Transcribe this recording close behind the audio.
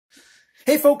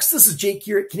Hey folks, this is Jake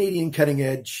here at Canadian Cutting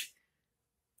Edge.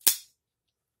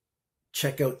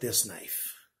 Check out this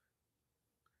knife.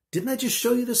 Didn't I just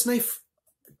show you this knife,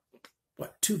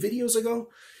 2 videos ago?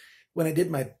 When I did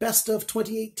my best of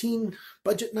 2018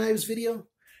 budget knives video?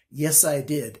 Yes, I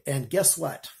did. And guess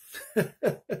what?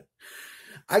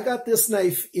 I got this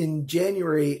knife in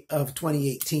January of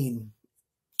 2018.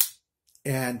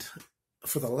 And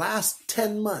for the last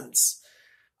 10 months,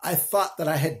 I thought that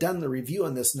I had done the review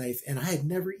on this knife, and I had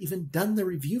never even done the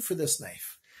review for this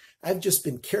knife. I've just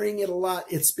been carrying it a lot.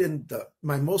 It's been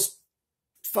my most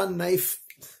fun knife.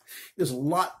 There's a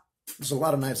lot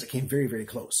of knives that came very, very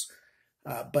close.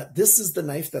 But this is the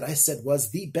knife that I said was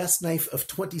the best knife of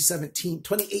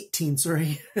 2018,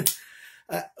 sorry,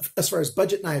 as far as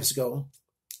budget knives go.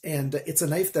 And it's a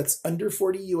knife that's under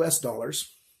 $40 US.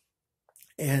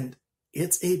 And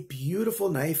it's a beautiful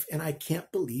knife, and I can't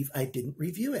believe I didn't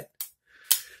review it.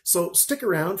 So stick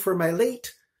around for my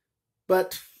late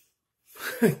but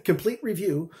complete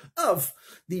review of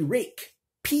the Ruike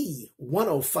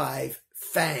P105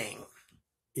 Fang.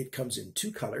 It comes in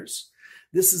 2 colors.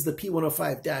 This is the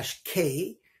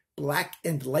P105-K, black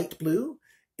and light blue,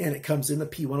 and it comes in the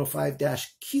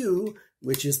P105-Q,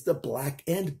 which is the black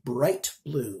and bright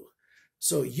blue.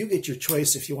 So you get your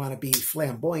choice if you want to be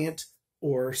flamboyant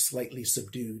or slightly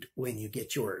subdued when you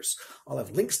get yours. I'll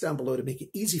have links down below to make it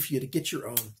easy for you to get your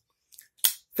own.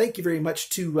 Thank you very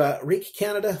much to Ruike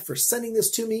Canada for sending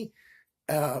this to me.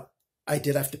 I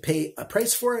did have to pay a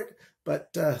price for it, but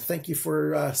thank you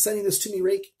for sending this to me,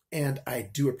 Ruike, and I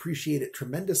do appreciate it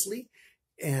tremendously.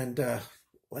 And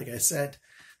like I said,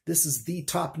 this is the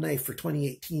top knife for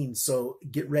 2018, so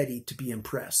get ready to be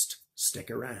impressed.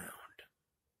 Stick around.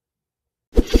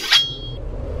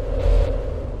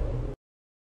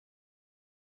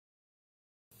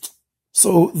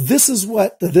 So this is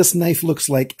what this knife looks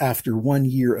like after 1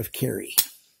 year of carry.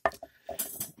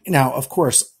 Now, of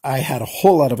course, I had a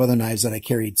whole lot of other knives that I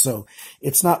carried, so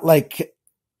it's not like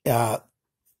a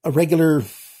regular,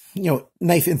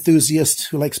 knife enthusiast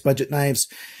who likes budget knives,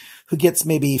 who gets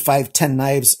maybe 5-10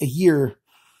 knives a year.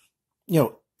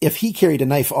 If he carried a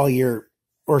knife all year,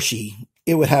 or she,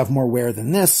 it would have more wear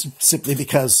than this, simply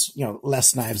because,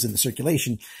 less knives in the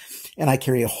circulation. And I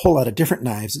carry a whole lot of different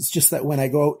knives. It's just that when I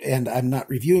go out and I'm not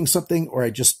reviewing something, or I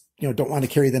just, don't want to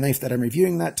carry the knife that I'm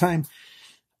reviewing that time,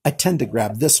 I tend to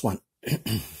grab this one.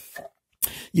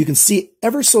 You can see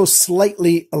ever so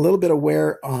slightly a little bit of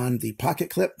wear on the pocket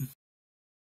clip.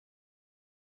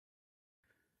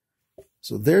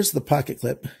 So there's the pocket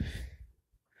clip.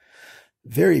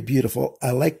 Very beautiful.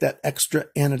 I like that extra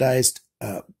anodized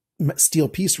steel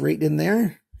piece right in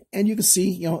there. And you can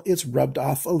see, it's rubbed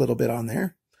off a little bit on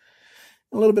there.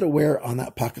 A little bit of wear on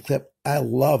that pocket clip. I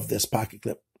love this pocket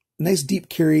clip. Nice deep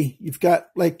carry. You've got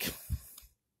like a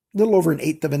little over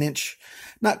 1/8 of an inch,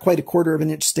 not quite 1/4 of an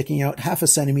inch sticking out, 1/2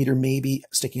 centimeter maybe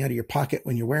sticking out of your pocket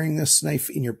when you're wearing this knife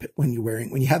in your, when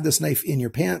you have this knife in your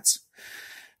pants.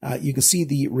 You can see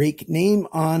the Ruike name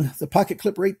on the pocket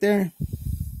clip right there.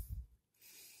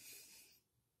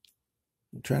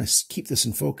 I'm trying to keep this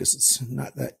in focus. It's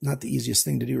not the easiest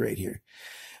thing to do right here.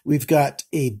 We've got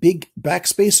a big back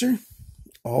spacer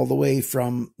all the way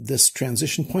from this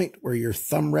transition point where your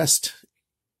thumb rest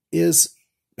is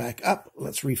back up.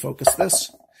 Let's refocus this.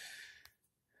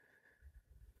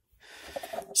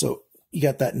 So you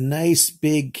got that nice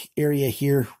big area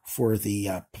here for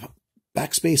the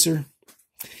back spacer.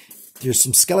 There's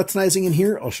some skeletonizing in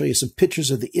here. I'll show you some pictures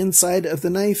of the inside of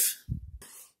the knife.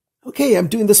 Okay, I'm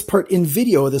doing this part in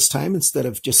video this time instead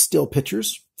of just still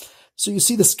pictures. So you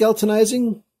see the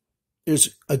skeletonizing.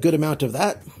 There's a good amount of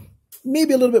that.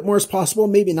 Maybe a little bit more is possible,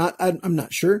 maybe not. I'm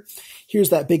not sure. Here's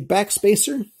that big back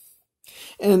spacer.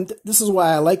 And this is why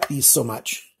I like these so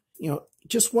much.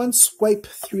 Just one swipe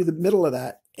through the middle of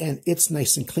that, and it's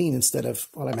nice and clean instead of,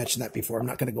 well, I mentioned that before. I'm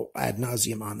not going to go ad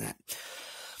nauseum on that.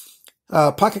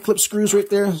 Pocket clip screws right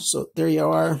there. So there you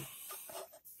are.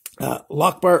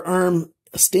 Lock bar arm,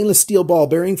 a stainless steel ball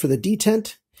bearing for the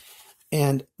detent.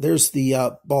 And there's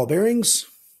the ball bearings.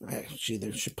 Actually,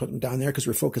 I should put them down there because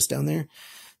we're focused down there.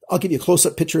 I'll give you a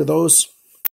close-up picture of those.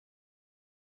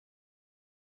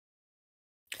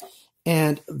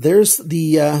 And there's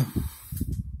the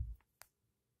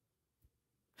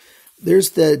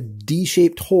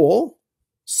D-shaped hole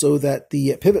so that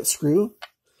the pivot screw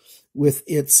with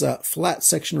its flat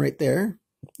section right there,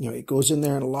 it goes in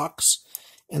there and locks.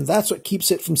 And that's what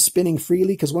keeps it from spinning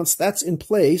freely, because once that's in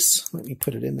place, let me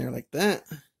put it in there like that.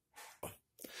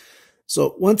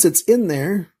 So once it's in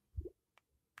there,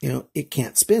 it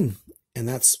can't spin. And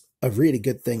that's a really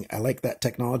good thing. I like that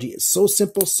technology. It's so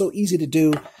simple, so easy to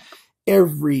do.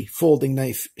 Every folding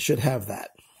knife should have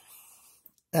that.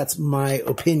 That's my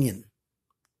opinion.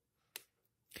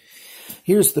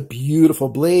 Here's the beautiful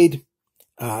blade.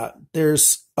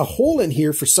 There's a hole in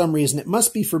here for some reason. It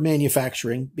must be for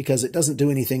manufacturing because it doesn't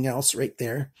do anything else right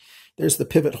there. There's the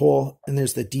pivot hole and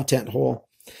there's the detent hole.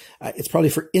 It's probably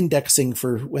for indexing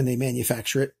for when they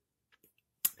manufacture it.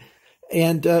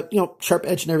 And, sharp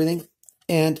edge and everything.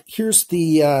 And here's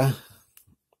the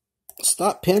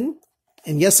stop pin.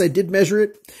 And yes, I did measure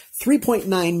it.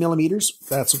 3.9 millimeters.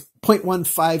 That's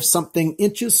 0.15 something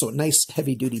inches. So a nice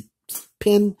heavy duty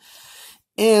pin.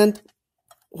 And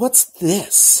what's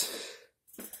this?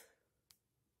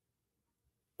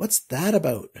 What's that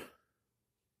about?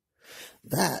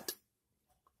 That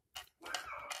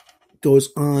goes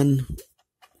on,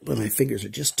 but my fingers are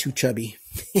just too chubby.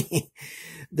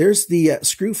 There's the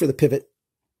screw for the pivot.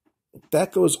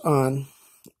 That goes on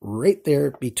right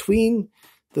there between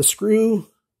the screw,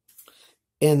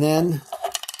 and then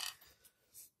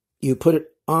you put it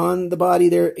on the body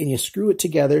there and you screw it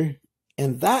together,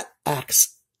 and that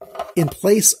acts in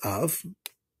place of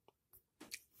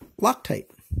Loctite.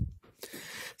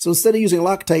 So instead of using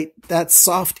Loctite, that's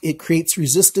soft. It creates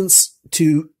resistance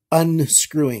to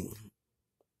unscrewing.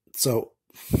 So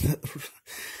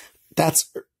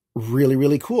that's really,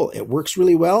 really cool. It works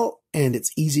really well, and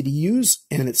it's easy to use,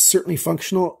 and it's certainly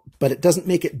functional, but it doesn't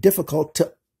make it difficult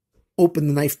to open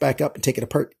the knife back up and take it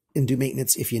apart and do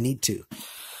maintenance if you need to.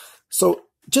 So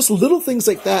just little things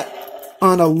like that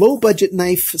on a low budget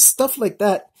knife, stuff like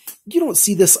that. You don't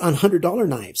see this on $100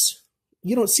 knives.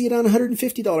 You don't see it on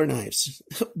 $150 knives.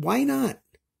 Why not?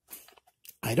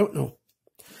 I don't know.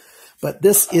 But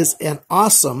this is an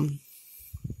awesome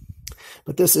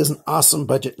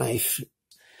budget knife.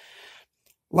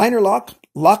 Liner lock.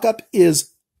 Lockup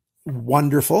is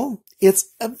wonderful.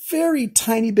 It's a very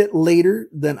tiny bit later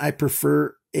than I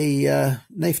prefer a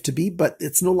knife to be, but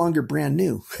it's no longer brand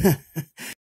new.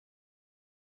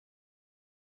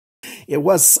 It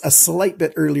was a slight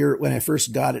bit earlier when I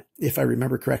first got it, if I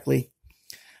remember correctly.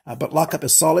 But lockup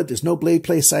is solid. There's no blade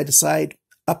play side to side,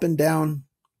 up and down.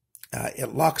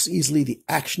 It locks easily. The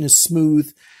action is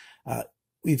smooth.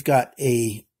 We've got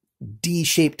a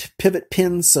D-shaped pivot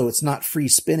pin, so it's not free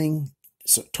spinning.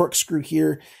 So torque screw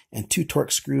here and 2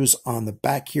 torque screws on the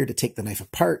back here to take the knife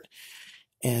apart.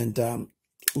 And a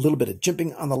little bit of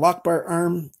jimping on the lock bar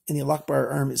arm, and the lock bar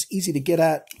arm is easy to get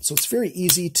at. So it's very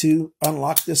easy to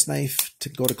unlock this knife, to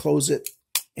go to close it,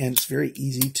 and it's very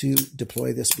easy to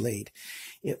deploy this blade.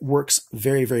 It works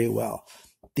very, very well.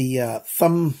 The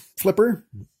thumb flipper,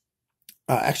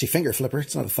 actually finger flipper,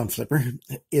 it's not a thumb flipper.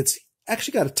 It's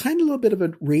actually got a tiny little bit of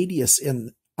a radius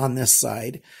on this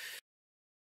side.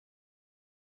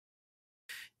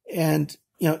 And,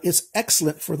 it's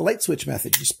excellent for the light switch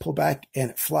method. You just pull back and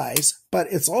it flies, but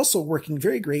it's also working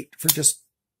very great for just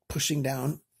pushing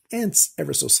down and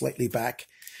ever so slightly back,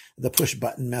 the push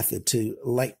button method to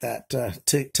light that,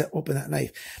 to open that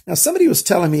knife. Now, somebody was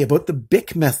telling me about the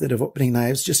Bic method of opening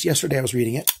knives. Just yesterday I was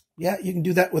reading it. Yeah, you can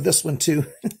do that with this one too.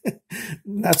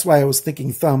 That's why I was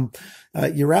thinking thumb.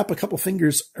 You wrap a couple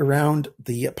fingers around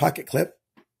the pocket clip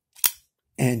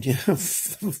and you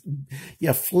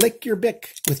flick your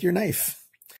Bic with your knife.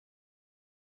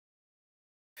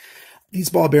 These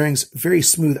ball bearings, very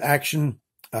smooth action,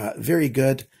 very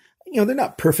good. They're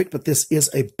not perfect, but this is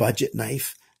a budget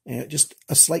knife. Just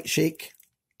a slight shake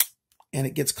and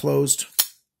it gets closed.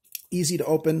 Easy to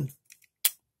open,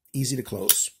 easy to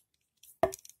close.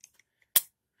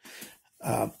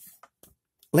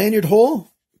 Lanyard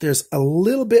hole. There's a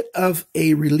little bit of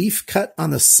a relief cut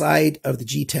on the side of the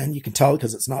G10. You can tell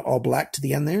because it's not all black to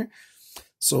the end there.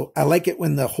 So I like it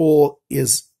when the hole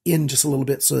is in just a little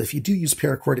bit. So if you do use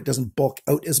paracord, it doesn't bulk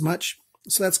out as much.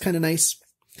 So that's kind of nice.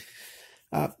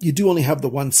 You do only have the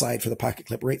one side for the pocket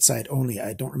clip, right side only.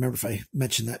 I don't remember if I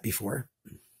mentioned that before.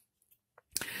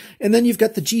 And then you've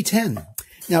got the G10.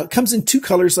 Now it comes in 2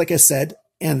 colors, like I said,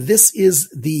 and this is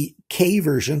the K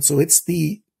version. So it's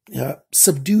the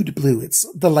subdued blue. It's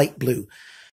the light blue.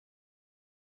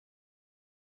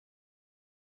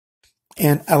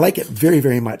 And I like it very,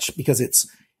 very much because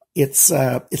it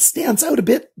stands out a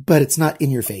bit, but it's not in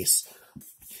your face.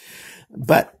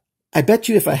 But I bet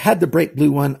you if I had the bright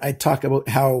blue one, I'd talk about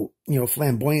how,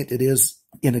 flamboyant it is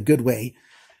in a good way,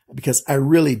 because I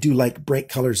really do like bright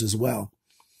colors as well.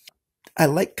 I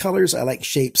like colors. I like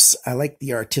shapes. I like the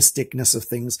artisticness of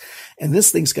things. And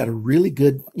this thing's got a really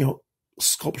good,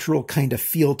 sculptural kind of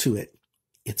feel to it.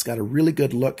 It's got a really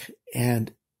good look,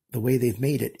 and the way they've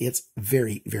made it, it's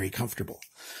very, very comfortable.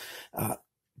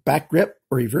 Back grip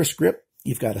or reverse grip,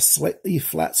 you've got a slightly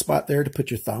flat spot there to put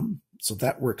your thumb. So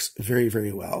that works very,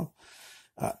 very well.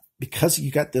 because you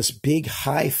got this big,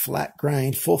 high flat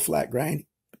grind, full flat grind,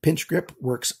 pinch grip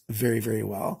works very, very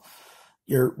well.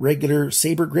 Your regular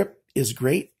saber grip is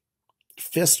great.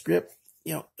 Fist grip,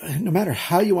 no matter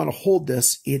how you want to hold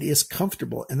this, it is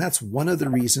comfortable. And that's one of the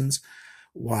reasons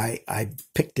why I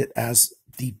picked it as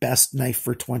the best knife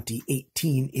for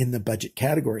 2018 in the budget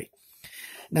category.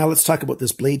 Now let's talk about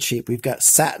this blade shape. We've got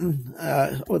satin.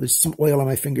 There's some oil on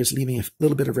my fingers leaving a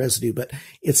little bit of residue, but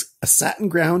it's a satin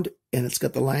ground and it's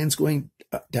got the lines going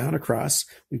down across.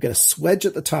 We've got a swedge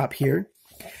at the top here.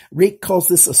 Ruike calls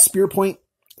this a spear point.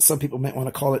 Some people might want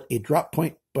to call it a drop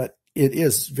point, but it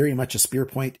is very much a spear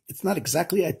point. It's not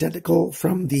exactly identical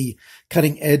from the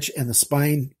cutting edge and the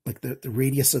spine, like the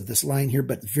radius of this line here,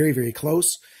 but very, very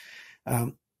close.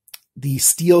 The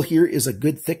steel here is a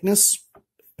good thickness.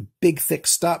 Big, thick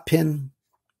stop pin.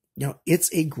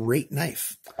 It's a great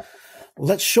knife.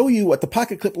 Let's show you what the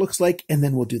pocket clip looks like, and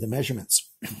then we'll do the measurements.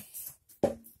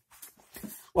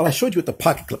 Well, I showed you what the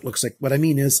pocket clip looks like. What I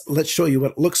mean is, let's show you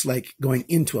what it looks like going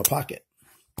into a pocket.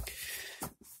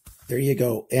 There you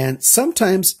go. And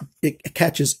sometimes it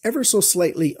catches ever so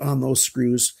slightly on those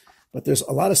screws, but there's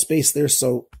a lot of space there,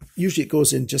 so usually it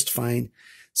goes in just fine.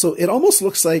 So it almost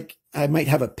looks like I might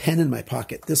have a pen in my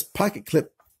pocket. This pocket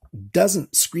clip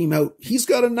doesn't scream out, he's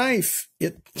got a knife.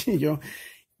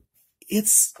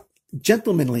 It's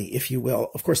gentlemanly, if you will.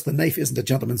 Of course, the knife isn't a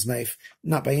gentleman's knife,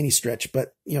 not by any stretch,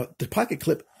 but the pocket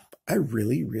clip I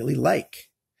really, really like.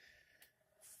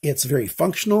 It's very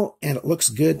functional and it looks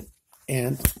good.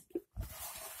 And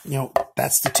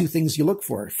that's the two things you look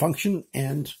for, function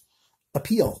and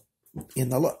appeal in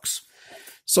the looks.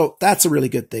 So that's a really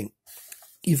good thing.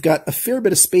 You've got a fair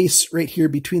bit of space right here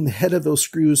between the head of those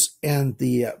screws and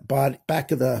the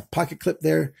back of the pocket clip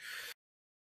there.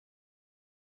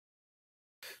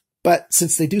 But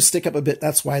since they do stick up a bit,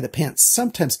 that's why the pants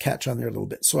sometimes catch on there a little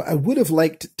bit. So I would have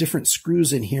liked different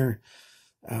screws in here,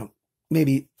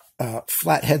 maybe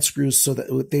flat head screws so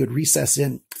that they would recess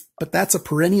in. But that's a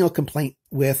perennial complaint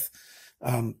with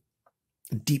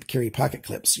deep carry pocket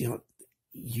clips. You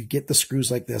get the screws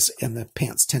like this and the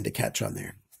pants tend to catch on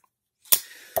there.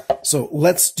 So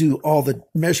let's do all the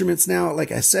measurements now,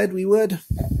 like I said we would.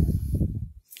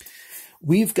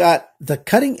 We've got the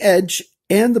cutting edge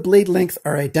and the blade length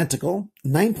are identical,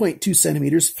 9.2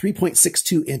 centimeters,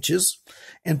 3.62 inches.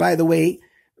 And by the way,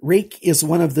 Ruike is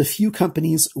one of the few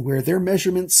companies where their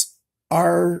measurements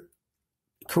are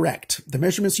correct. The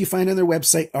measurements you find on their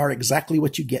website are exactly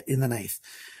what you get in the knife.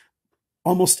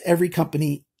 Almost every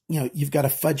company, you've got a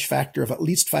fudge factor of at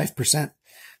least 5%.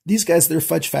 These guys, their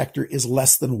fudge factor is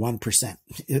less than 1%.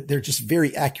 They're just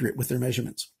very accurate with their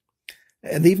measurements.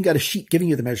 And they even got a sheet giving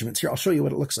you the measurements. Here, I'll show you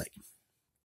what it looks like.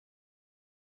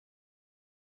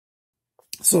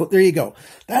 So there you go.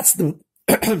 That's the,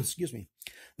 excuse me,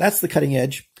 that's the cutting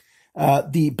edge.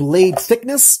 The blade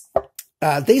thickness,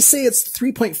 they say it's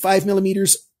 3.5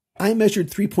 millimeters. I measured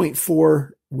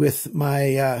 3.4 with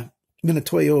my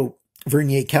Minotoyo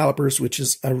vernier calipers, which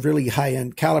is a really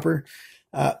high-end caliper.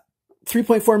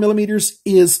 3.4 millimeters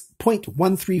is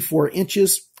 0.134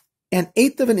 inches. An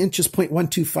eighth of an inch is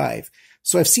 0.125.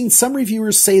 So I've seen some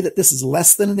reviewers say that this is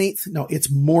less than an eighth. No, it's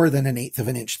more than an eighth of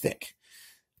an inch thick,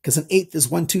 because an eighth is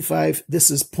 125. This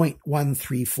is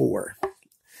 0.134.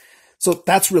 So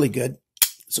that's really good.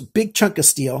 So big chunk of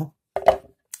steel.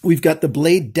 We've got the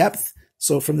blade depth.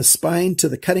 So from the spine to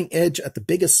the cutting edge at the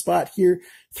biggest spot here,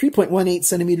 3.18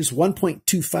 centimeters,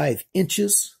 1.25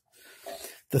 inches.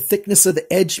 The thickness of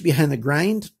the edge behind the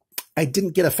grind, I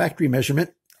didn't get a factory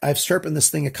measurement. I've sharpened this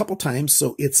thing a couple times,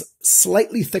 so it's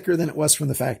slightly thicker than it was from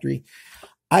the factory.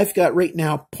 I've got right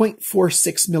now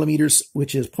 0.46 millimeters,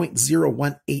 which is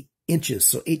 0.018 inches,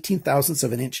 so 18 thousandths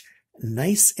of an inch.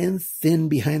 Nice and thin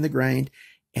behind the grind,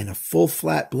 and a full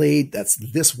flat blade that's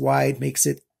this wide makes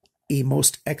it a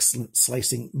most excellent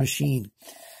slicing machine.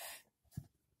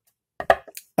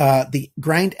 The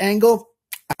grind angle,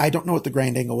 I don't know what the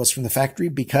grind angle was from the factory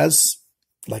because,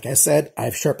 like I said,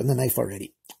 I've sharpened the knife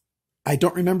already. I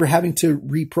don't remember having to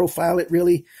reprofile it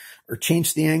really or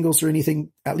change the angles or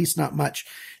anything, at least not much.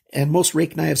 And most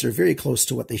Ruike knives are very close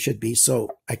to what they should be. So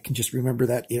I can just remember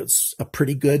that it's a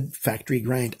pretty good factory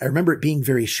grind. I remember it being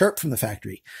very sharp from the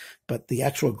factory, but the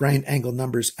actual grind angle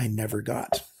numbers I never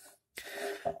got.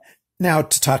 Now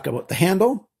to talk about the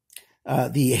handle.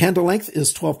 The handle length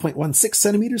is 12.16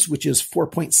 centimeters, which is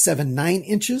 4.79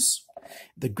 inches.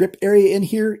 The grip area in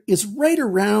here is right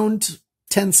around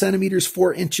 10 centimeters,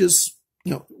 4 inches,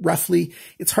 roughly.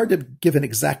 It's hard to give an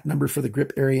exact number for the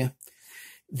grip area.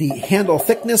 The handle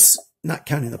thickness, not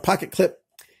counting the pocket clip,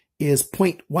 is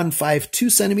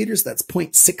 0.152 centimeters. That's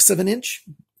 0.6 of an inch.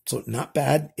 So not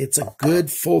bad. It's a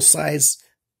good full-size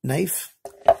knife.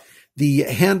 The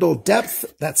handle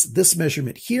depth, that's this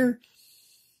measurement here,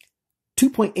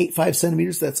 2.85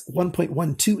 centimeters, that's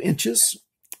 1.12 inches.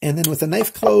 And then with the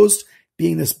knife closed,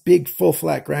 being this big full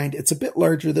flat grind, it's a bit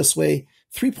larger this way,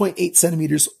 3.8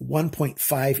 centimeters,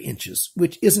 1.5 inches,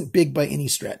 which isn't big by any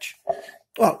stretch.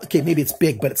 Well, okay, maybe it's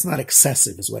big, but it's not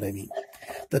excessive is what I mean.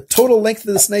 The total length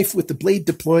of this knife with the blade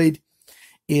deployed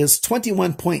is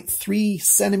 21.3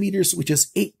 centimeters, which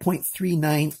is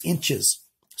 8.39 inches.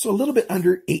 So a little bit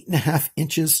under 8.5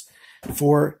 inches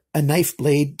for a knife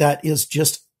blade that is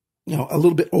just, a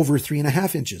little bit over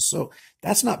 3.5 inches. So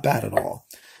that's not bad at all.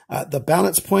 The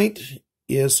balance point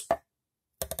is,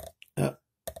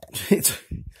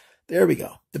 there we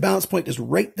go. The balance point is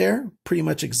right there, pretty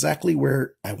much exactly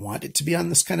where I want it to be on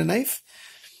this kind of knife.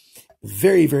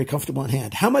 Very, very comfortable in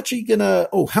hand. How much are you gonna,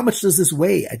 how much does this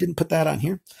weigh? I didn't put that on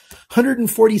here.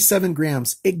 147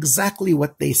 grams, exactly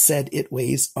what they said it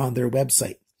weighs on their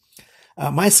website.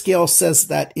 My scale says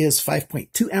that is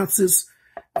 5.2 ounces.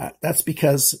 That's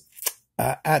because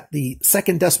at the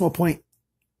second decimal point,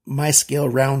 my scale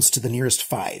rounds to the nearest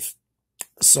 5.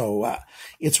 So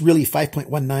it's really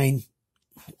 5.19.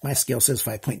 My scale says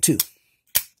 5.2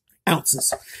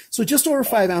 ounces. So just over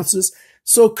 5 ounces.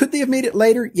 So could they have made it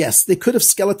lighter? Yes, they could have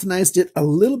skeletonized it a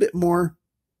little bit more,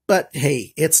 but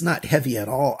hey, it's not heavy at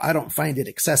all. I don't find it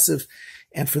excessive.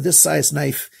 And for this size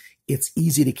knife, it's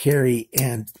easy to carry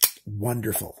and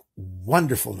wonderful,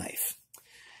 wonderful knife.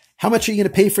 How much are you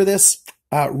going to pay for this?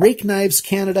 Ruike Knives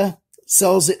Canada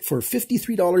sells it for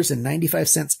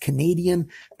 $53.95 Canadian.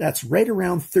 That's right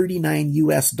around 39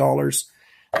 US dollars.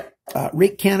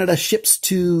 Ruike Canada ships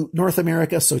to North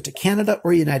America, so to Canada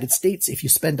or United States. If you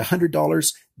spend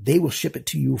 $100, they will ship it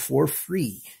to you for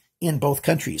free in both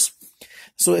countries.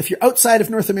 So if you're outside of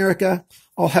North America,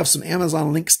 I'll have some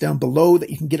Amazon links down below that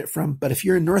you can get it from. But if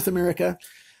you're in North America,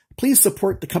 please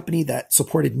support the company that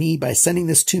supported me by sending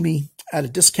this to me at a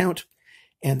discount.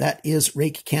 And that is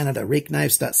Ruike Canada,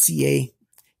 ruikeknives.ca.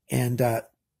 And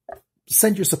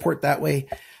send your support that way.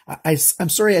 I'm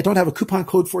sorry I don't have a coupon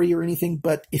code for you or anything,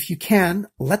 but if you can,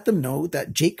 let them know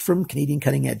that Jake from Canadian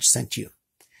Cutting Edge sent you.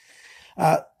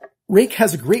 Ruike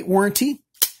has a great warranty.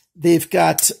 They've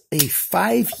got a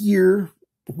 5-year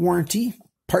warranty,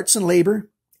 parts and labor,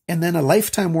 and then a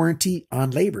lifetime warranty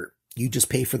on labor. You just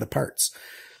pay for the parts.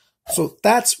 So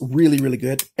that's really, really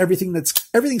good. Everything's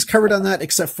covered on that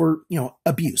except for,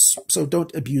 abuse. So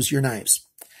don't abuse your knives.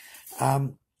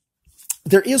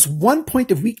 There is one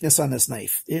point of weakness on this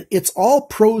knife. It's all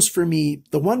pros for me.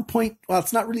 The one point, well,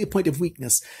 it's not really a point of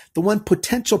weakness. The one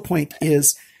potential point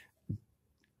is,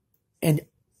 and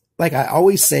like I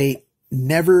always say,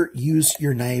 never use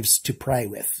your knives to pry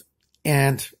with.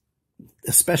 And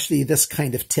especially this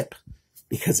kind of tip,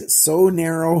 because it's so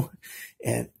narrow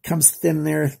and comes thin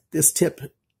there. This tip,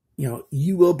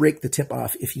 you will break the tip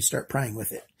off if you start prying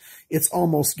with it. It's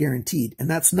almost guaranteed. And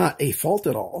that's not a fault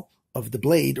at all of the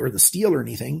blade or the steel or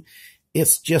anything.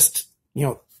 It's just,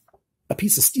 a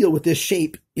piece of steel with this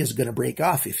shape is going to break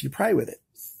off if you pry with it.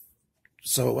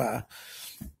 So,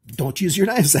 don't use your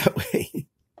knives that way.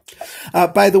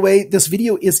 By the way, this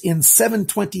video is in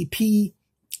 720p,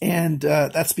 and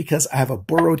that's because I have a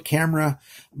borrowed camera.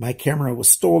 My camera was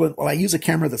stolen. Well, I use a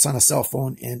camera that's on a cell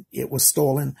phone, and it was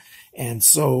stolen. And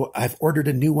so I've ordered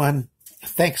a new one.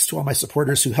 Thanks to all my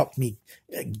supporters who helped me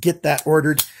get that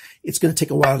ordered. It's going to take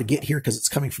a while to get here because it's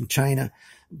coming from China.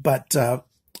 But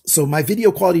so my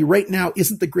video quality right now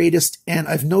isn't the greatest, and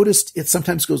I've noticed it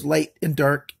sometimes goes light and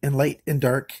dark and light and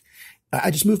dark. I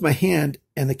just move my hand,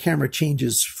 and the camera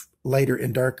changes lighter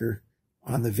and darker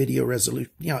on the video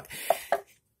resolution.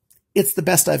 It's the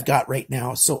best I've got right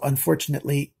now. So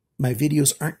unfortunately, my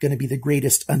videos aren't going to be the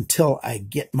greatest until I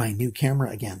get my new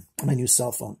camera again, my new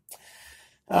cell phone.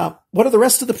 What are the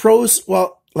rest of the pros?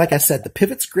 Well, like I said, the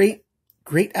pivot's great.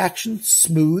 Great action,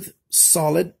 smooth,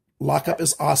 solid. Lockup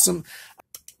is awesome,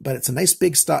 but it's a nice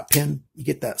big stop pin. You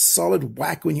get that solid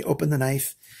whack when you open the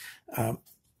knife.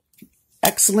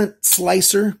 Excellent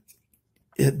slicer.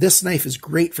 This knife is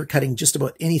great for cutting just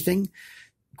about anything.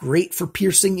 Great for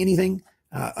piercing anything.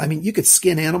 You could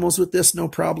skin animals with this, no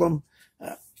problem.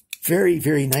 Very,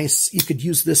 very nice. You could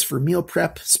use this for meal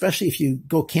prep, especially if you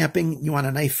go camping. You want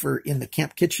a knife for in the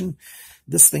camp kitchen.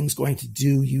 This thing's going to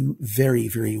do you very,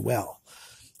 very well.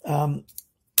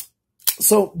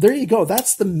 So there you go.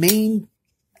 That's the main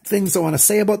things I want to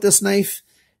say about this knife.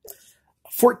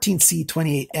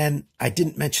 14C28N. I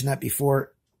didn't mention that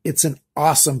before. It's an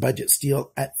awesome budget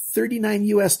steel at 39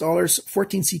 US dollars.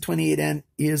 14C28N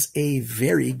is a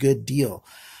very good deal.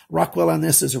 Rockwell on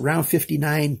this is around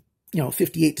 59,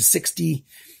 58 to 60.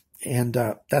 And,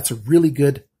 that's a really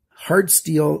good hard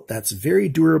steel that's very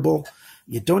durable.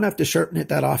 You don't have to sharpen it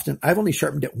that often. I've only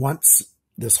sharpened it once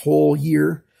this whole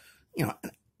year. You know,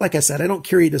 like I said, I don't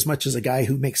carry it as much as a guy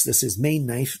who makes this his main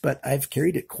knife, but I've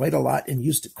carried it quite a lot and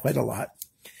used it quite a lot.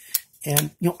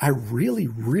 And, you know, I really,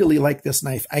 really like this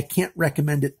knife. I can't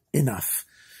recommend it enough.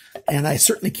 And I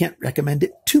certainly can't recommend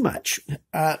it too much.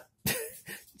 It's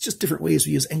just different ways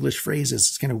we use English phrases.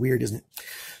 It's kind of weird, isn't it?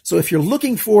 So if you're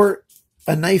looking for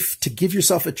a knife to give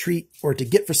yourself a treat or to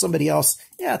get for somebody else,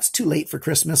 yeah, it's too late for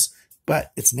Christmas,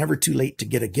 but it's never too late to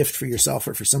get a gift for yourself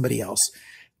or for somebody else.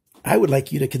 I would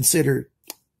like you to consider,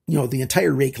 you know, the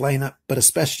entire Ruike lineup, but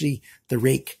especially the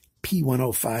Ruike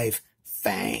P105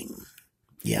 Fang.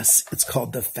 Yes, it's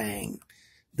called the Fang.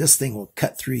 This thing will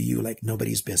cut through you like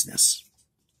nobody's business.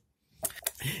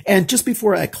 And just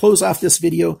before I close off this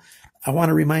video, I want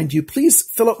to remind you, please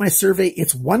fill out my survey.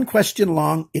 It's one question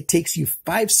long. It takes you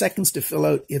 5 seconds to fill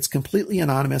out. It's completely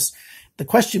anonymous. The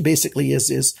question basically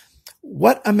is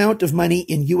what amount of money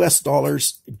in US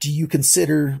dollars do you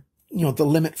consider, you know, the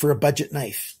limit for a budget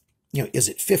knife? You know, is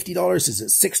it $50? Is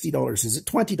it $60? Is it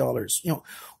 $20? You know,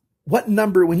 what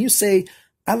number, when you say,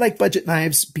 I like budget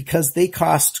knives because they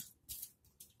cost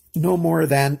no more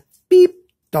than beep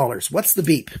dollars. What's the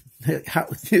beep? How,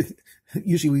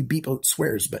 usually we beep out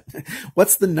swears, but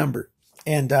what's the number?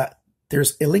 And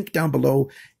there's a link down below,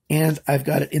 and I've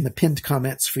got it in the pinned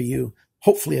comments for you.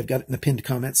 Hopefully I've got it in the pinned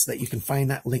comments that you can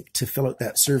find that link to fill out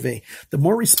that survey. The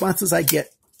more responses I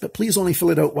get, but please only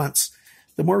fill it out once.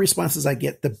 The more responses I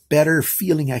get, the better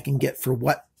feeling I can get for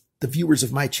what the viewers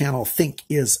of my channel think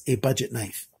is a budget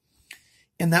knife.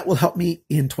 And that will help me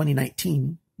in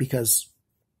 2019 because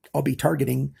I'll be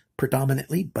targeting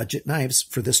predominantly budget knives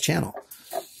for this channel.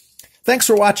 Thanks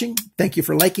for watching. Thank you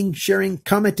for liking, sharing,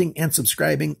 commenting, and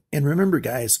subscribing. And remember,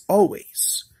 guys,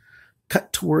 always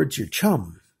cut towards your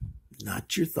chum,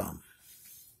 not your thumb.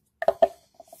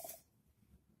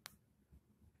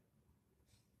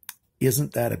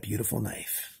 Isn't that a beautiful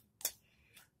knife?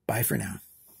 Bye for now.